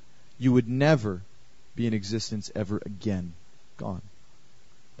forever. You would never be in existence ever again. Gone.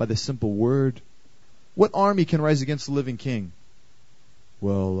 By the simple word. What army can rise against the living king?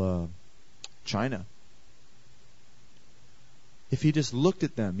 Well, China. if he just looked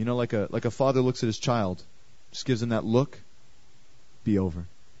at them, like a father looks at his child, just gives him that look, be over.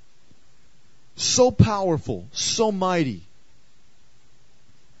 So powerful, so mighty.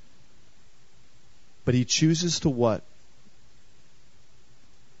 But he chooses to what?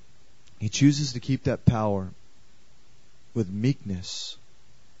 He chooses to keep that power with meekness.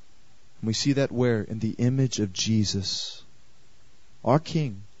 And we see that where? In the image of Jesus, our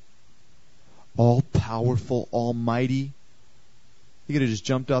King. All powerful, almighty. He could have just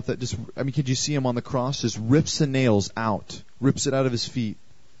jumped off that. Could you see him on the cross? Just rips the nails out. Rips it out of his feet.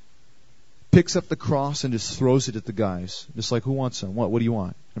 Picks up the cross and just throws it at the guys. Just like, who wants some? What do you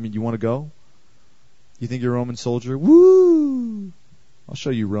want? You want to go? You think you're a Roman soldier? Woo! I'll show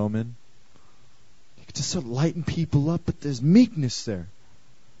you, Roman. You can just start lighting people up, but there's meekness there.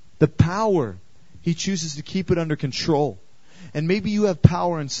 The power. He chooses to keep it under control. And maybe you have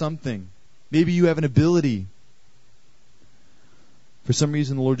power in something. Maybe you have an ability. For some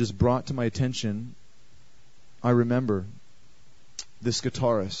reason, the Lord just brought to my attention, I remember this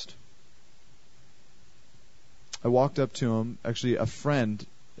guitarist. I walked up to him. Actually, a friend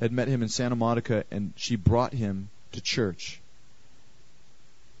had met him in Santa Monica, and she brought him to church.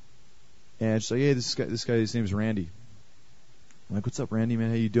 And she's like, hey, this guy, his name's Randy. I'm like, what's up, Randy, man?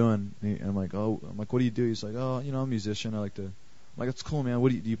 How you doing? And I'm like, what do you do? He's like, I'm a musician. I'm like, that's cool, man.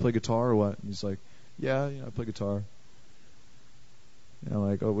 Do you play guitar or what? And he's like, yeah, I play guitar. And I'm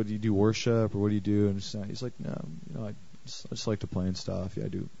like, what do you do, worship, or what do you do? And he's like, no, I just like to play and stuff. Yeah, I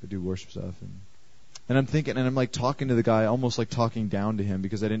do worship stuff. And I'm thinking, and I'm like talking to the guy, almost like talking down to him,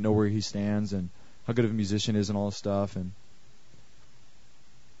 because I didn't know where he stands and how good of a musician he is and all this stuff. And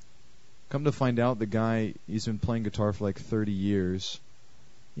come to find out, the guy, he's been playing guitar for like 30 years.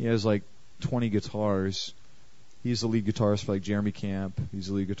 He has like 20 guitars. He's the lead guitarist for like Jeremy Camp. He's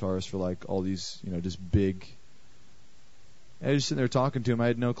the lead guitarist for like all these, just big. I was just sitting there talking to him. I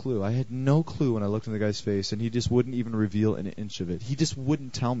had no clue. I had no clue when I looked in the guy's face, and he just wouldn't even reveal an inch of it. He just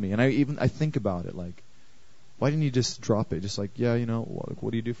wouldn't tell me. And I think about it, like, why didn't he just drop it? Just like, yeah,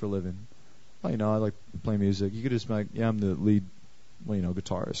 what do you do for a living? Oh, I like to play music. You could just be like, yeah, I'm the lead,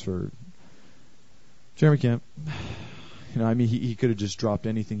 guitarist for Jeremy Camp. He could have just dropped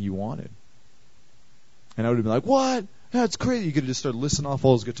anything he wanted. And I would have been like, what? That's crazy. You could have just started listing off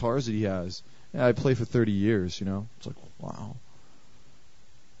all his guitars that he has. Yeah, I played for 30 years, It's like, wow.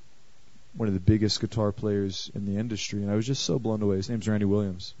 One of the biggest guitar players in the industry. And I was just so blown away. His name's Randy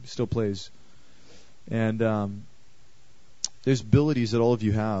Williams. He still plays. And there's abilities that all of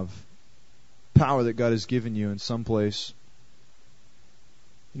you have. Power that God has given you in some place.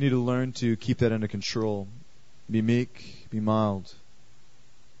 You need to learn to keep that under control. Be meek, be mild.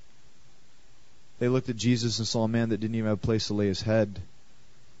 They looked at Jesus and saw a man that didn't even have a place to lay his head.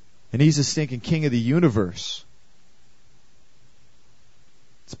 And he's the stinking king of the universe.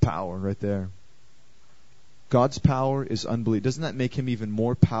 It's power right there. God's power is unbelievable. Doesn't that make him even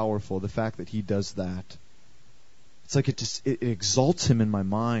more powerful, the fact that he does that? It's like it exalts him in my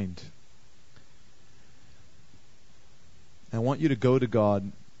mind. I want you to go to God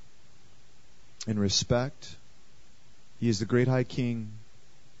in respect. He is the great high king.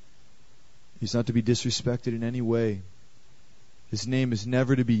 He's not to be disrespected in any way. His name is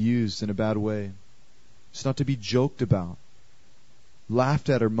never to be used in a bad way. It's not to be joked about, laughed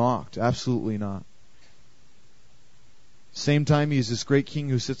at, or mocked. Absolutely not. Same time, he is this great king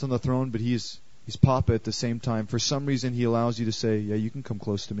who sits on the throne, but he's Papa at the same time. For some reason, he allows you to say, yeah, you can come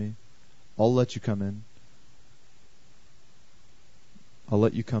close to me. I'll let you come in. I'll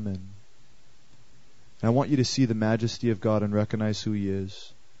let you come in. And I want you to see the majesty of God and recognize who he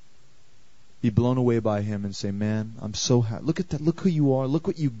is. Be blown away by him and say, man, I'm so happy. Look at that. Look who you are. Look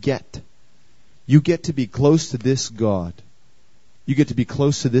what you get. You get to be close to this God. You get to be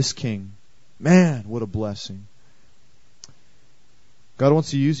close to this King. Man, what a blessing. God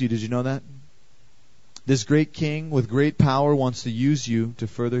wants to use you. Did you know that? This great King with great power wants to use you to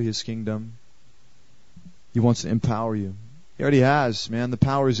further his kingdom. He wants to empower you. He already has, man. The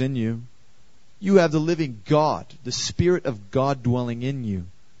power is in you. You have the living God, the Spirit of God dwelling in you.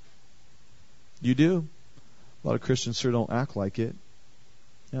 You do. A lot of Christians sure don't act like it.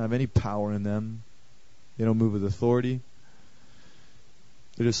 They don't have any power in them. They don't move with authority.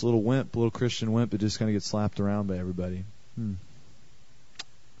 They're just a little wimp, a little Christian wimp that just kind of gets slapped around by everybody.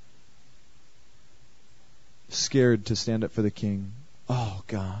 Scared to stand up for the King. Oh,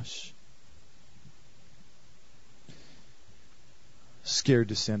 gosh. Scared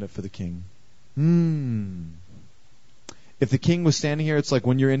to stand up for the King. If the King was standing here, it's like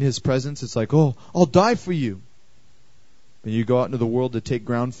when you're in his presence, it's like, oh, I'll die for you. And you go out into the world to take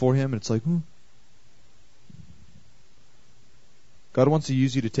ground for him, and it's like, God wants to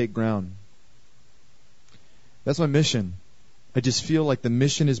use you to take ground. That's my mission. I just feel like the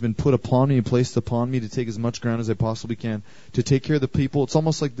mission has been put upon me and placed upon me to take as much ground as I possibly can, to take care of the people. It's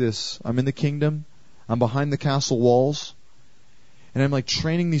almost like this. I'm in the kingdom. I'm behind the castle walls. And I'm like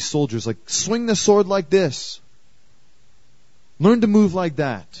training these soldiers, like swing the sword like this. Learn to move like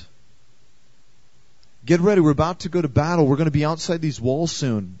that. Get ready. We're about to go to battle. We're going to be outside these walls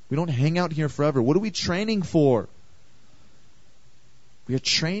soon. We don't hang out here forever. What are we training for? We are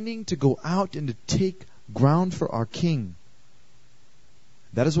training to go out and to take ground for our King.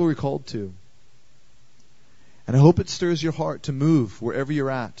 That is what we're called to. And I hope it stirs your heart to move wherever you're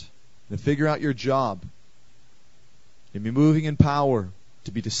at, and to figure out your job, to be moving in power,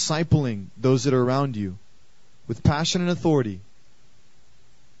 to be discipling those that are around you with passion and authority.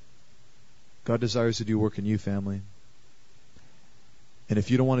 God desires to do work in you, family. And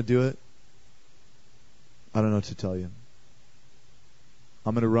if you don't want to do it, I don't know what to tell you.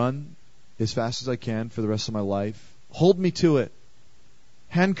 I'm going to run as fast as I can for the rest of my life. Hold me to it.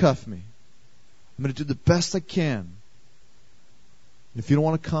 Handcuff me. I'm going to do the best I can. If you don't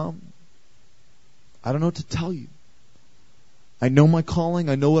want to come, I don't know what to tell you. I know my calling.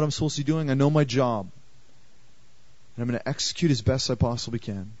 I know what I'm supposed to be doing. I know my job. And I'm going to execute as best I possibly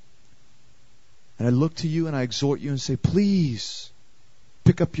can. And I look to you and I exhort you and say, please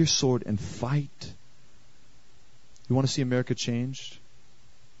pick up your sword and fight. You want to see America changed?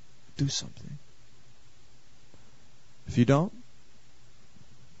 Do something. If you don't,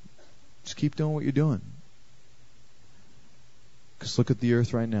 just keep doing what you're doing. Because look at the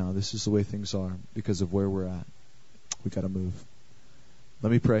earth right now. This is the way things are because of where we're at. We got to move.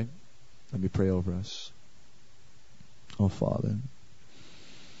 Let me pray. Let me pray over us. Oh, Father.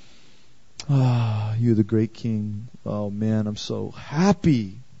 You're the great King. Oh, man, I'm so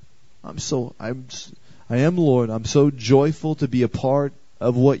happy. I am, Lord. I'm so joyful to be a part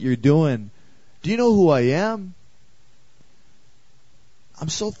of what you're doing. Do you know who I am? I'm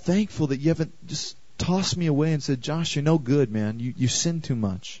so thankful that you haven't just tossed me away and said, Josh, you're no good, man. You sin too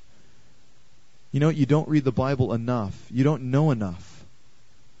much. You know, you don't read the Bible enough. You don't know enough.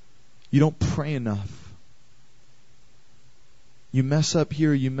 You don't pray enough. You mess up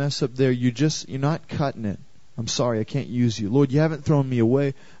here, you mess up there. You're not cutting it. I'm sorry, I can't use you. Lord, you haven't thrown me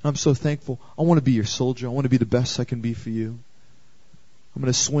away. I'm so thankful. I want to be your soldier. I want to be the best I can be for you. I'm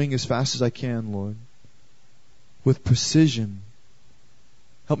going to swing as fast as I can, Lord, with precision.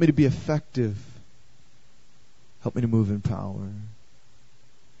 Help me to be effective. Help me to move in power.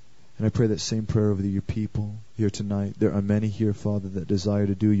 And I pray that same prayer over your people here tonight. There are many here, Father, that desire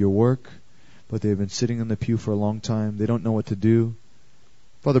to do your work, but they've been sitting in the pew for a long time. They don't know what to do.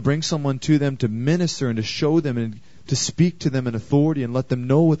 Father, bring someone to them to minister and to show them and to speak to them in authority and let them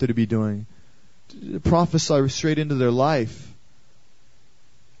know what they're to be doing. To prophesy straight into their life.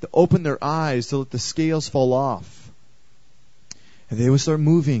 To open their eyes, to let the scales fall off. And they will start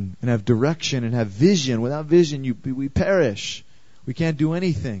moving and have direction and have vision. Without vision, we perish. We can't do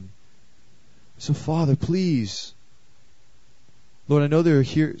anything. So, Father, please. Lord, I know there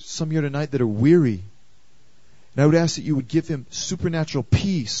are some here tonight that are weary. And I would ask that you would give them supernatural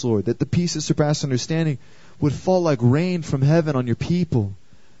peace, Lord, that the peace that surpasses understanding would fall like rain from heaven on your people.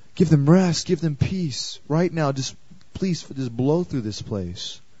 Give them rest, give them peace. Right now, please blow through this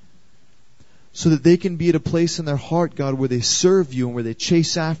place. So that they can be at a place in their heart, God, where they serve you and where they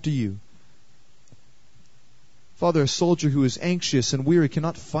chase after you. Father, a soldier who is anxious and weary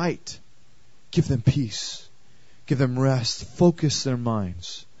cannot fight. Give them peace. Give them rest. Focus their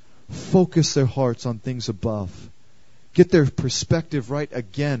minds. Focus their hearts on things above. Get their perspective right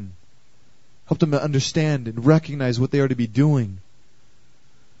again. Help them to understand and recognize what they are to be doing.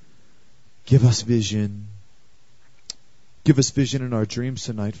 Give us vision. Give us vision in our dreams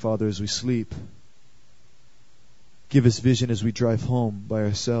tonight, Father, as we sleep. Give us vision as we drive home by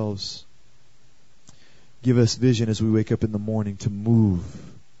ourselves. Give us vision as we wake up in the morning to move.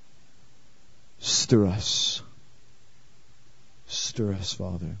 Stir us. Stir us,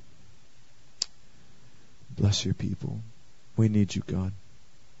 Father. Bless your people. We need you, God.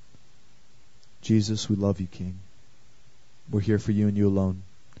 Jesus, we love you, King. We're here for you and you alone.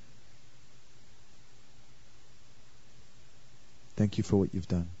 Thank you for what you've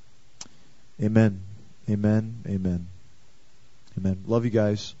done. Amen. Amen. Amen. Amen. Love you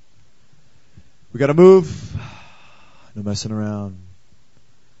guys. We got to move. No messing around.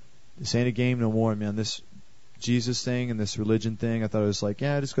 This ain't a game no more, man. This Jesus thing and this religion thing, I thought it was like,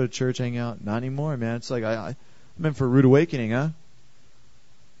 yeah, just go to church, hang out. Not anymore, man. It's like I'm in for a rude awakening, huh?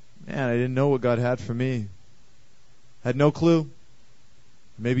 Man, I didn't know what God had for me. Had no clue.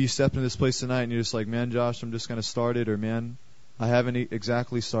 Maybe you stepped into this place tonight and you're just like, man, Josh, I'm just going to start it. Or, man, I haven't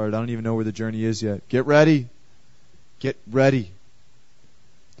exactly started. I don't even know where the journey is yet. Get ready. Get ready.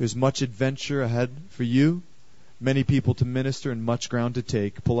 There's much adventure ahead for you, many people to minister, and much ground to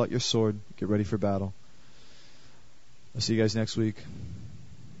take. Pull out your sword. Get ready for battle. I'll see you guys next week.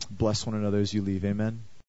 Bless one another as you leave. Amen.